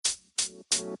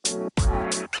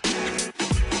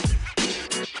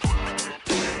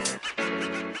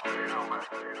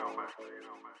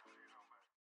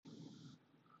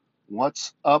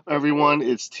What's up, everyone?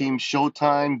 It's Team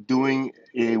Showtime doing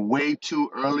a way too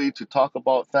early to talk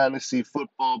about fantasy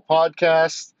football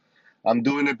podcast. I'm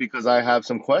doing it because I have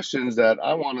some questions that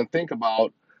I want to think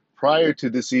about prior to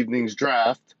this evening's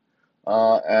draft.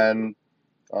 And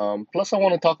plus, I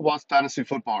want to talk about fantasy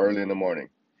football early in the morning.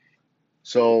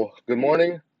 So, good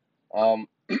morning. Um,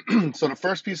 so, the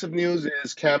first piece of news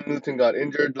is Cam Newton got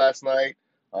injured last night.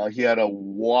 He had a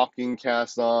walking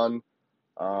cast on.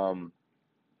 Um,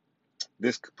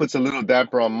 This puts a little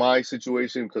damper on my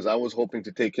situation because I was hoping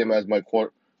to take him as my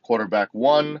quarterback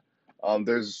one.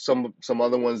 There's some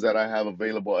other ones that I have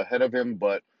available ahead of him,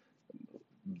 but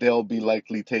they'll be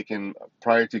likely taken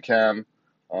prior to Cam.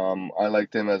 I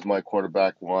liked him as my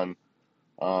quarterback one.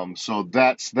 So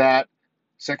that's that.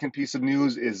 Second piece of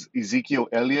news is Ezekiel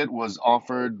Elliott was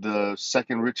offered the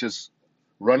second richest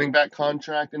running back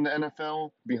contract in the NFL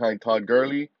behind Todd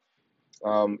Gurley.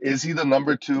 Is he the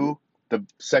number two, the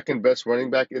second best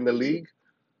running back in the league?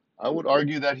 I would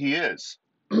argue that he is.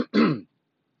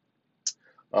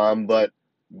 But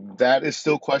that is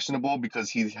still questionable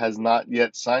because he has not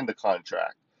yet signed the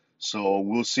contract. So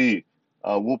we'll see.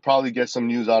 We'll probably get some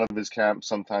news out of his camp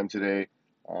sometime today.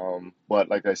 But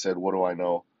like I said, what do I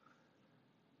know?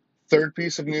 Third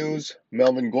piece of news,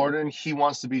 Melvin Gordon. He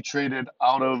wants to be traded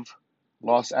out of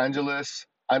Los Angeles.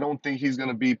 I don't think he's going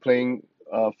to be playing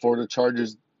for the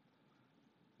Chargers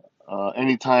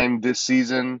anytime this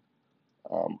season.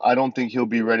 I don't think he'll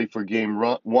be ready for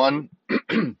one.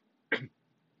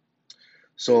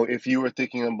 So if you were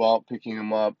thinking about picking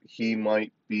him up, he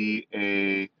might be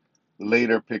a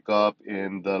later pickup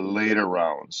in the later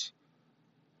rounds.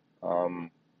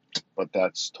 Um, but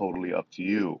that's totally up to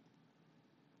you.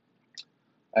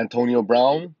 Antonio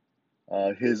Brown,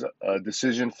 his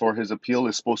decision for his appeal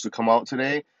is supposed to come out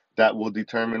today. That will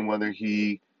determine whether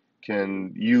he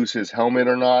can use his helmet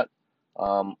or not.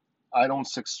 Um, I don't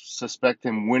suspect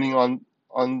him winning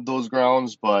on those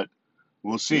grounds, but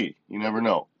we'll see. You never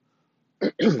know.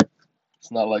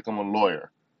 It's not like I'm a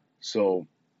lawyer. So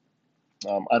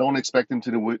I don't expect him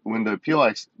to win the appeal.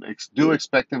 I do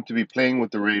expect him to be playing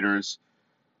with the Raiders.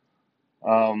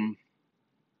 Um,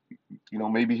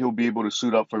 maybe he'll be able to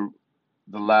suit up for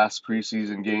the last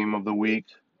preseason game of the week,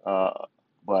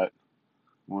 but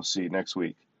we'll see next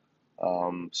week.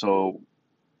 So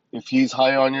if he's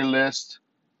high on your list,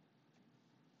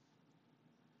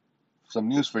 some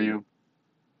news for you.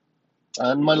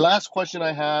 And my last question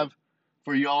I have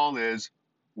for y'all is,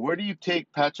 where do you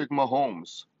take Patrick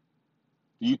Mahomes?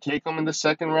 Do you take him in the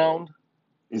second round?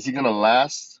 Is he going to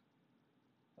last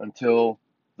until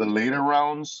the later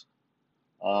rounds?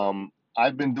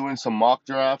 I've been doing some mock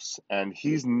drafts, and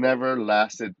he's never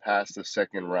lasted past the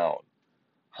second round.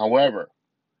 However,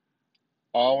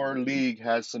 our league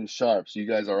has some sharps. You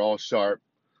guys are all sharp.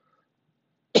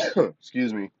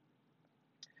 Excuse me.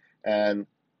 And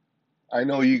I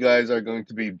know you guys are going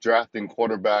to be drafting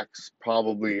quarterbacks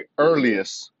probably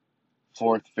earliest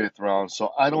fourth, fifth round.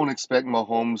 So I don't expect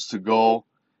Mahomes to go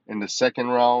in the second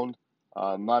round,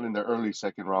 not in the early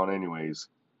second round, anyways.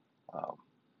 Um,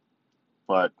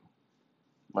 but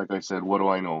like I said, what do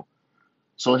I know?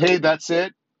 So, hey, that's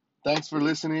it. Thanks for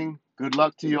listening. Good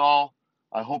luck to y'all.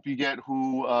 I hope you get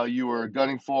who you were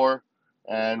gunning for,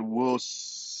 and we'll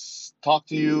talk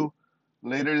to you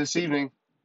later this evening.